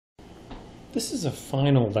This is a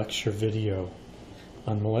final lecture video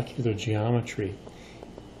on molecular geometry,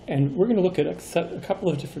 and we're going to look at a couple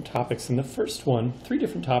of different topics. And the first one, three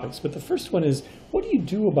different topics, but the first one is, what do you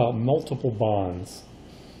do about multiple bonds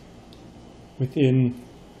within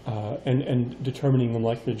and determining the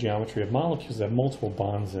molecular geometry of molecules that have multiple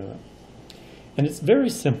bonds in them? And it's very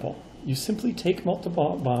simple. You simply take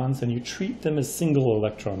multiple bonds and you treat them as single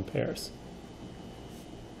electron pairs.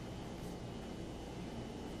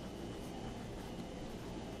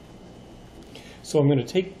 So I'm going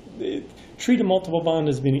to treat a multiple bond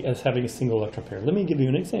as having a single electron pair. Let me give you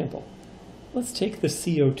an example. Let's take the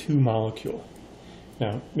CO2 molecule.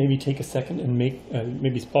 Now, maybe take a second and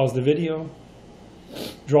maybe pause the video.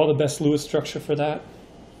 Draw the best Lewis structure for that.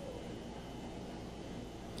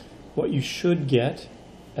 What you should get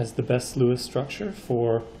as the best Lewis structure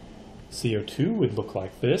for CO2 would look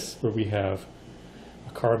like this, where we have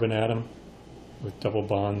a carbon atom with double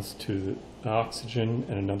bonds to the oxygen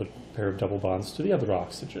and another pair of double bonds to the other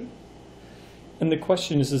oxygen. And the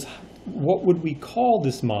question is what would we call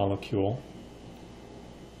this molecule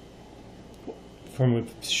from a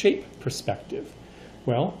shape perspective?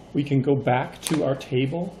 Well, we can go back to our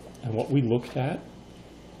table and what we looked at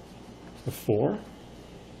before.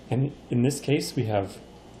 And in this case, we have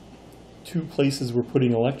two places we're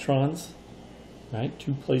putting electrons, right?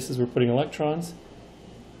 Two places we're putting electrons.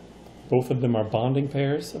 Both of them are bonding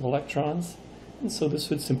pairs of electrons. And so this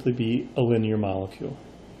would simply be a linear molecule.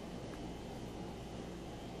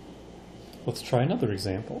 Let's try another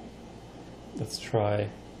example. Let's try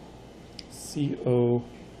COH2.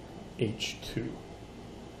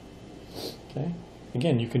 Okay.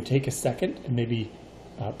 Again, you can take a second and maybe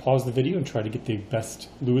pause the video and try to get the best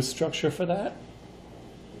Lewis structure for that.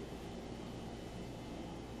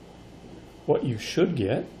 What you should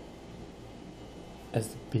get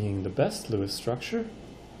as being the best Lewis structure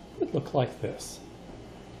would look like this.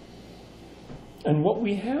 And what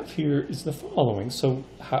we have here is the following. So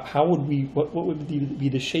what would be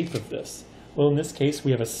the shape of this? Well, in this case,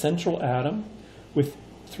 we have a central atom with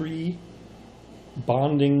three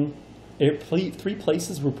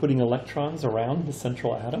places we're putting electrons around the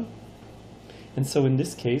central atom. And so in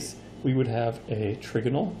this case, we would have a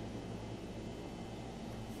trigonal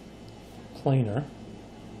planar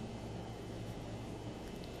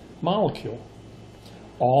molecule.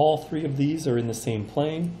 All three of these are in the same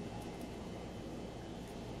plane,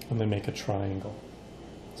 and they make a triangle.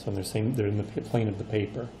 So they're in the plane of the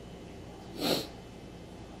paper.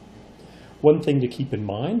 One thing to keep in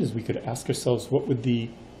mind is we could ask ourselves, what would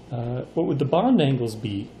the bond angles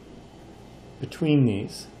be between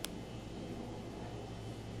these?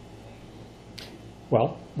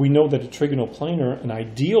 Well, we know that a trigonal planar, an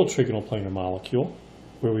ideal trigonal planar molecule,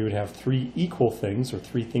 where we would have three equal things, or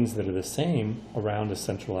three things that are the same around a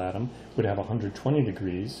central atom, would have 120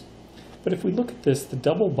 degrees. But if we look at this, the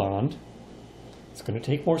double bond, it's going to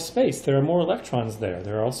take more space. There are more electrons there.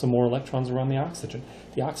 There are also more electrons around the oxygen.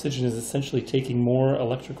 The oxygen is essentially taking more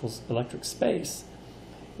electric space.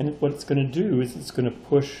 And what it's going to do is it's going to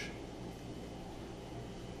push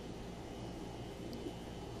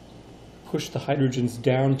the hydrogens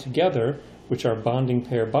down together, which are bonding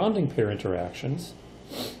pair interactions.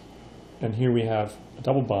 And here we have a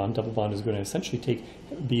double bond. Double bond is going to essentially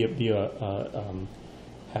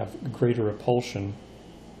have greater repulsion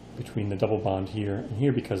between the double bond here and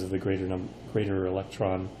here because of the greater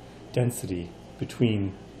electron density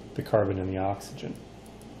between the carbon and the oxygen.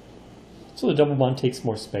 So the double bond takes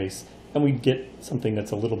more space, and we get something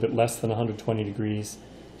that's a little bit less than 120 degrees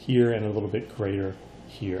here and a little bit greater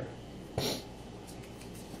here.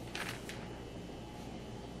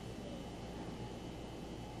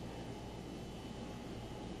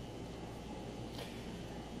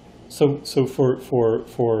 So for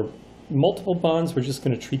multiple bonds, we're just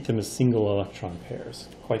going to treat them as single electron pairs.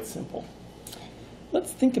 Quite simple.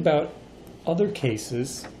 Let's think about other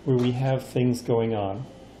cases where we have things going on.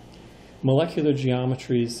 Molecular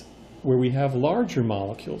geometries where we have larger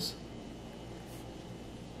molecules.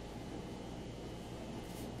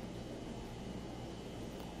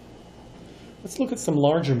 Let's look at some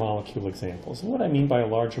larger molecule examples. And what I mean by a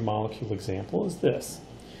larger molecule example is this.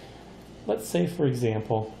 Let's say, for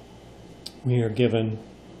example, we are given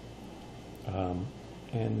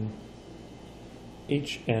an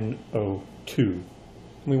HNO2. And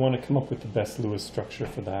we want to come up with the best Lewis structure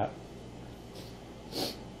for that.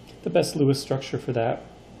 The best Lewis structure for that,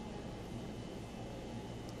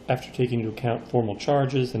 after taking into account formal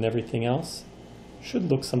charges and everything else, should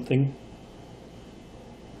look something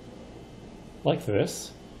like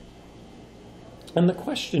this. And the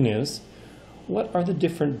question is, what are the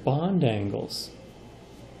different bond angles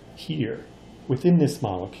here within this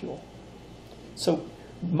molecule. So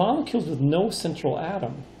molecules with no central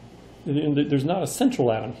atom, there's not a central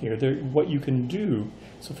atom here. What you can do,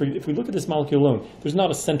 so if we look at this molecule alone, there's not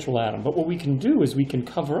a central atom. But what we can do is we can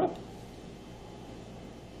cover up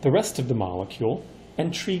the rest of the molecule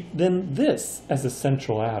and treat then this as a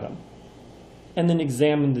central atom. And then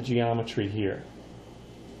examine the geometry here,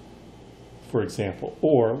 for example.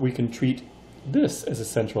 Or we can treat this as a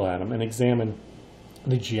central atom and examine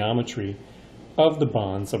the geometry of the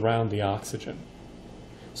bonds around the oxygen.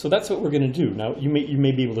 So that's what we're going to do. Now, you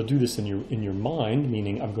may be able to do this in your mind,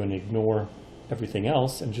 meaning I'm going to ignore everything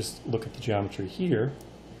else and just look at the geometry here.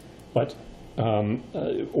 But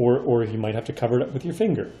or you might have to cover it up with your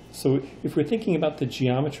finger. So if we're thinking about the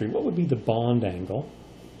geometry, what would be the bond angle?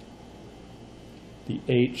 The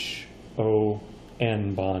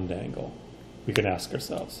HON bond angle, we could ask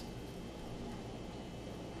ourselves.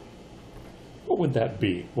 What would that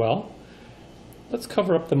be? Well, let's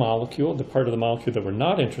cover up the molecule, the part of the molecule that we're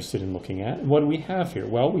not interested in looking at. And what do we have here?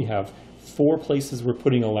 Well, we have 4 places we're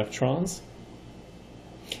putting electrons.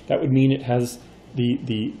 That would mean it has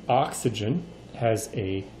the oxygen has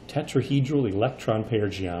a tetrahedral electron pair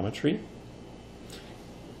geometry.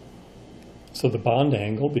 So the bond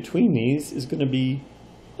angle between these is going to be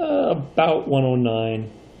about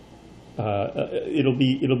 109. It'll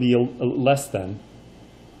be less than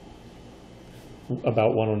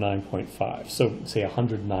about 109.5. So say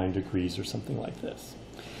 109 degrees or something like this.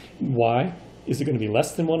 Why? Is it going to be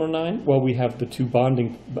less than 109? Well, we have the 2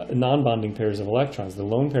 non-bonding pairs of electrons. The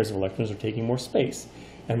lone pairs of electrons are taking more space.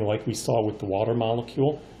 And like we saw with the water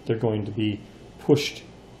molecule, they're going to be pushed,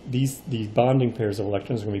 these bonding pairs of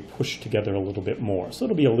electrons are going to be pushed together a little bit more. So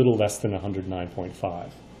it'll be a little less than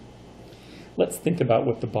 109.5. Let's think about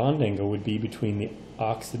what the bond angle would be between the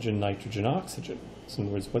oxygen, nitrogen, oxygen. So in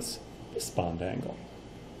other words, what's this bond angle?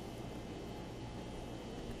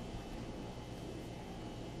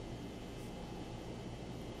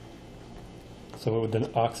 So what would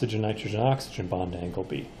the oxygen, nitrogen, oxygen bond angle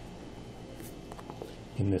be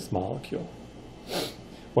in this molecule?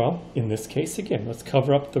 Well, in this case, again, let's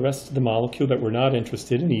cover up the rest of the molecule that we're not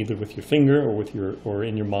interested in, either with your finger or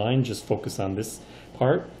in your mind. Just focus on this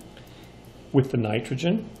part. With the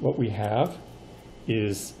nitrogen, what we have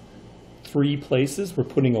is 3 places we're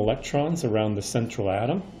putting electrons around the central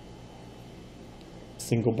atom.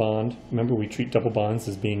 Single bond. Remember, we treat double bonds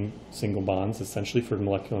as being single bonds, essentially, for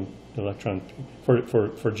molecular electron for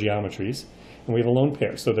geometries. And we have a lone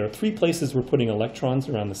pair. So there are 3 places we're putting electrons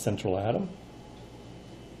around the central atom.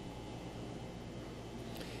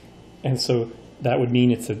 And so that would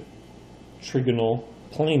mean it's a trigonal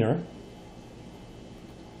planar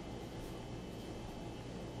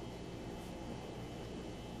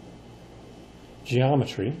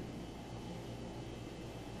geometry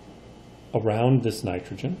around this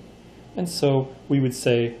nitrogen. And so we would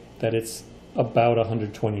say that it's about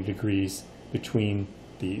 120 degrees between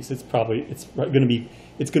these. It's going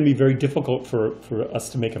to be very difficult for us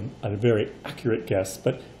to make a very accurate guess,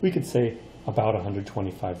 but we could say about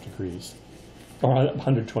 125 degrees, or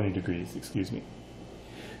 120 degrees, excuse me.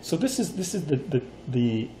 So this is the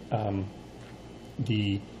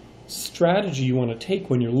strategy you want to take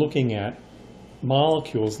when you're looking at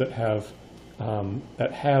molecules that have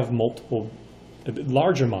multiple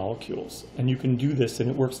larger molecules, and you can do this and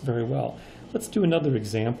it works very well. Let's do another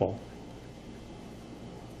example.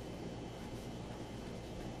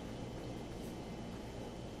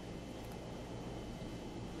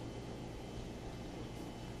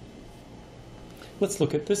 Let's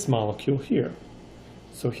look at this molecule here.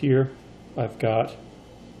 So here I've got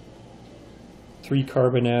 3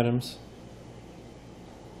 carbon atoms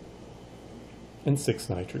and 6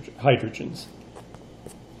 hydrogens.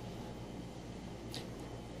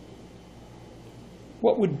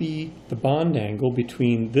 What would be the bond angle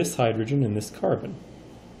between this hydrogen and this carbon?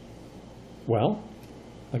 Well,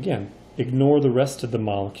 again, ignore the rest of the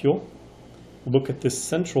molecule. Look at this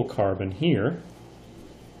central carbon here.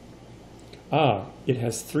 It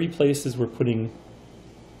has 3 places we're putting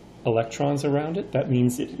electrons around it. That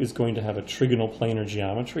means it is going to have a trigonal planar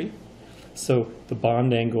geometry. So the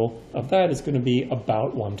bond angle of that is going to be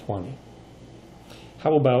about 120.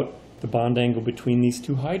 How about the bond angle between these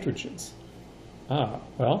 2 hydrogens?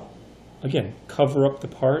 Well, again, cover up the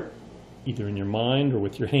part, either in your mind or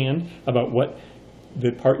with your hand, about what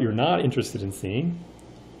the part you're not interested in seeing.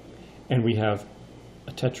 And we have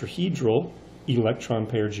a tetrahedral electron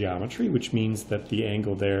pair geometry, which means that the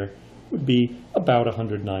angle there would be about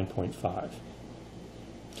 109.5.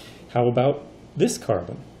 How about this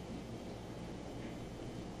carbon?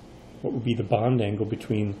 What would be the bond angle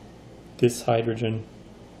between this hydrogen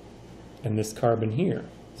and this carbon here.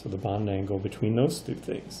 So the bond angle between those two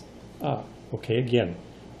things. Okay, again,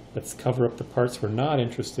 let's cover up the parts we're not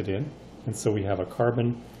interested in. And so we have a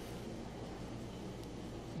carbon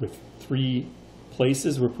with 3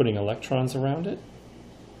 places we're putting electrons around it.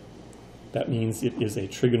 That means it is a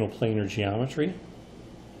trigonal planar geometry,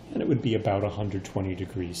 and it would be about 120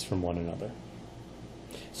 degrees from one another.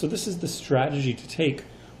 So this is the strategy to take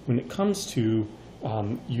when it comes to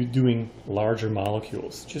you doing larger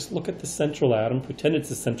molecules. Just look at the central atom, pretend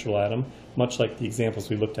it's a central atom, much like the examples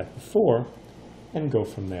we looked at before, and go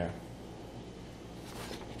from there.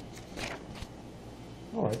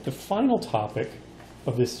 All right, the final topic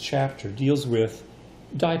of this chapter deals with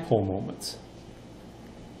dipole moments.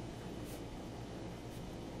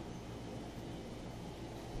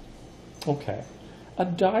 Okay, a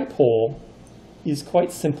dipole is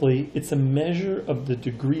quite simply, it's a measure of the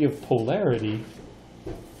degree of polarity.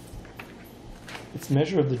 It's a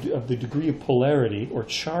measure of the degree of polarity or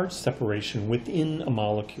charge separation within a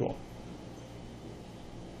molecule.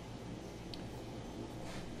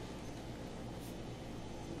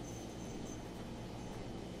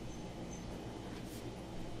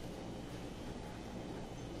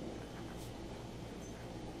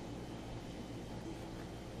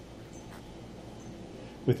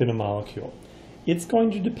 Within a molecule. It's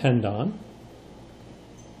going to depend on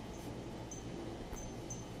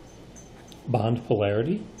bond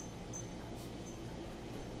polarity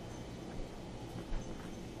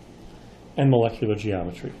and molecular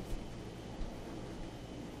geometry.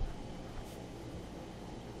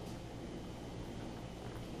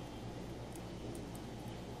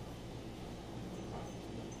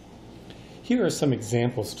 Here are some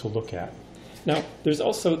examples to look at. Now, there's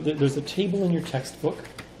a table in your textbook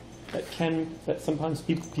that sometimes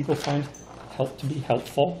people find to be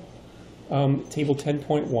helpful. Table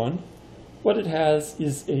 10.1. What it has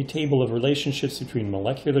is a table of relationships between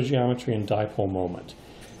molecular geometry and dipole moment.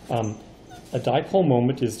 A dipole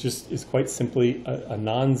moment is quite simply a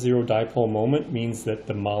non-zero dipole moment. Means that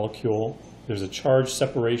the molecule, there's a charge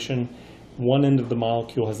separation. One end of the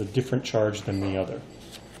molecule has a different charge than the other.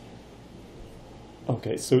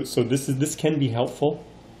 Okay, so this can be helpful.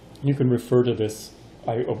 You can refer to this.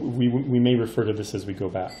 We may refer to this as we go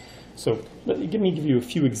back. So let me give you a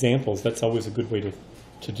few examples. That's always a good way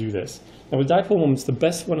to do this. Now with dipole moments,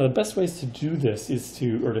 one of the best ways to do this is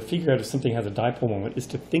to figure out if something has a dipole moment is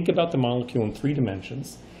to think about the molecule in 3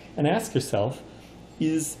 dimensions and ask yourself,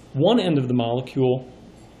 is one end of the molecule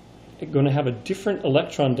going to have a different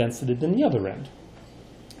electron density than the other end?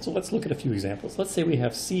 So let's look at a few examples. Let's say we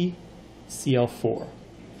have CCl4.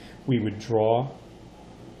 We would draw,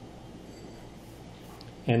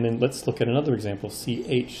 and then let's look at another example,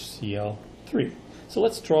 CHCl3. So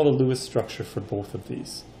let's draw the Lewis structure for both of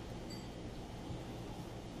these.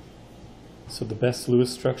 So the best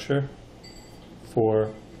Lewis structure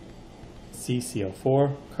for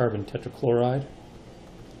CCl4, carbon tetrachloride,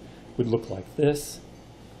 would look like this.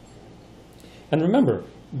 And remember,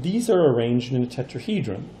 these are arranged in a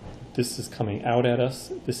tetrahedron. This is coming out at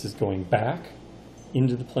us. This is going back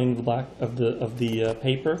into the plane of the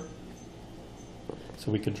paper.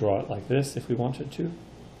 So we could draw it like this if we wanted to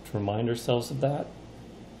remind ourselves of that.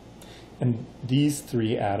 And these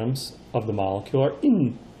 3 atoms of the molecule are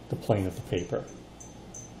in the plane of the paper.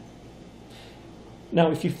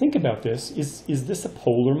 Now, if you think about this, is this a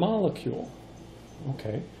polar molecule?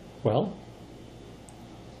 Okay, well,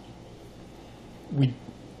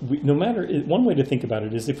 no matter, one way to think about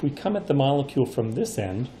it is if we come at the molecule from this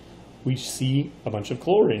end, we see a bunch of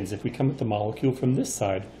chlorines. If we come at the molecule from this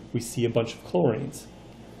side, we see a bunch of chlorines,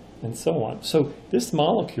 and so on. So this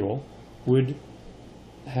molecule would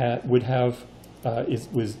be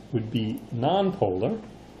nonpolar,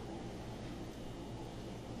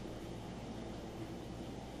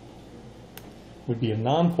 would be a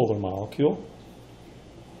nonpolar molecule.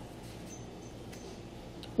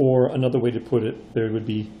 Or another way to put it, there would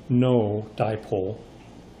be no dipole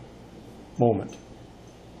moment.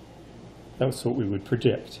 That's what we would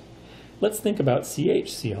predict. Let's think about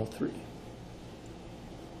CHCl3.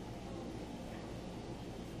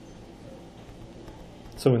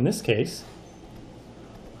 So in this case,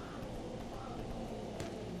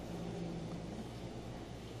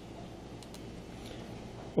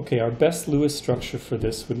 okay, our best Lewis structure for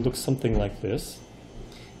this would look something like this.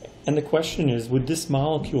 And the question is, would this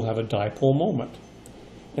molecule have a dipole moment?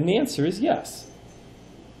 And the answer is yes.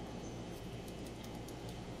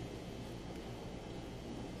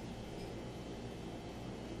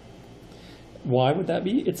 Why would that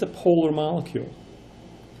be? It's a polar molecule.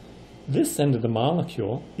 This end of the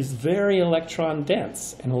molecule is very electron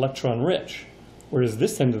dense and electron rich. whereas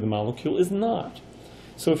this end of the molecule is not.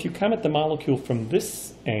 So if you come at the molecule from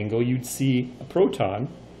this angle, you'd see a proton,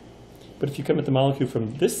 but if you come at the molecule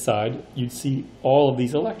from this side, you'd see all of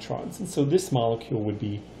these electrons, and so this molecule would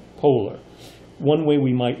be polar. One way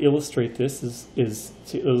we might illustrate this is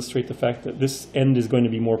to illustrate the fact that this end is going to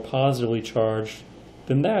be more positively charged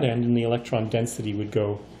than that end, and the electron density would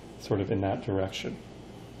go sort of in that direction.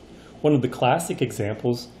 One of the classic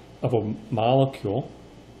examples of a molecule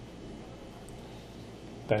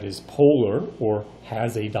that is polar or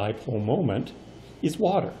has a dipole moment is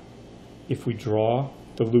water. If we draw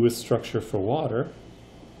the Lewis structure for water,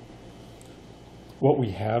 what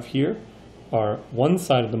we have here are one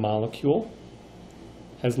side of the molecule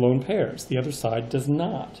has lone pairs, the other side does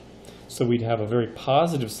not. So we'd have a very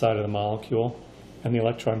positive side of the molecule, and the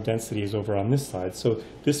electron density is over on this side. So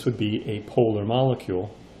this would be a polar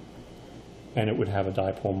molecule, and it would have a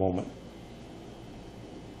dipole moment.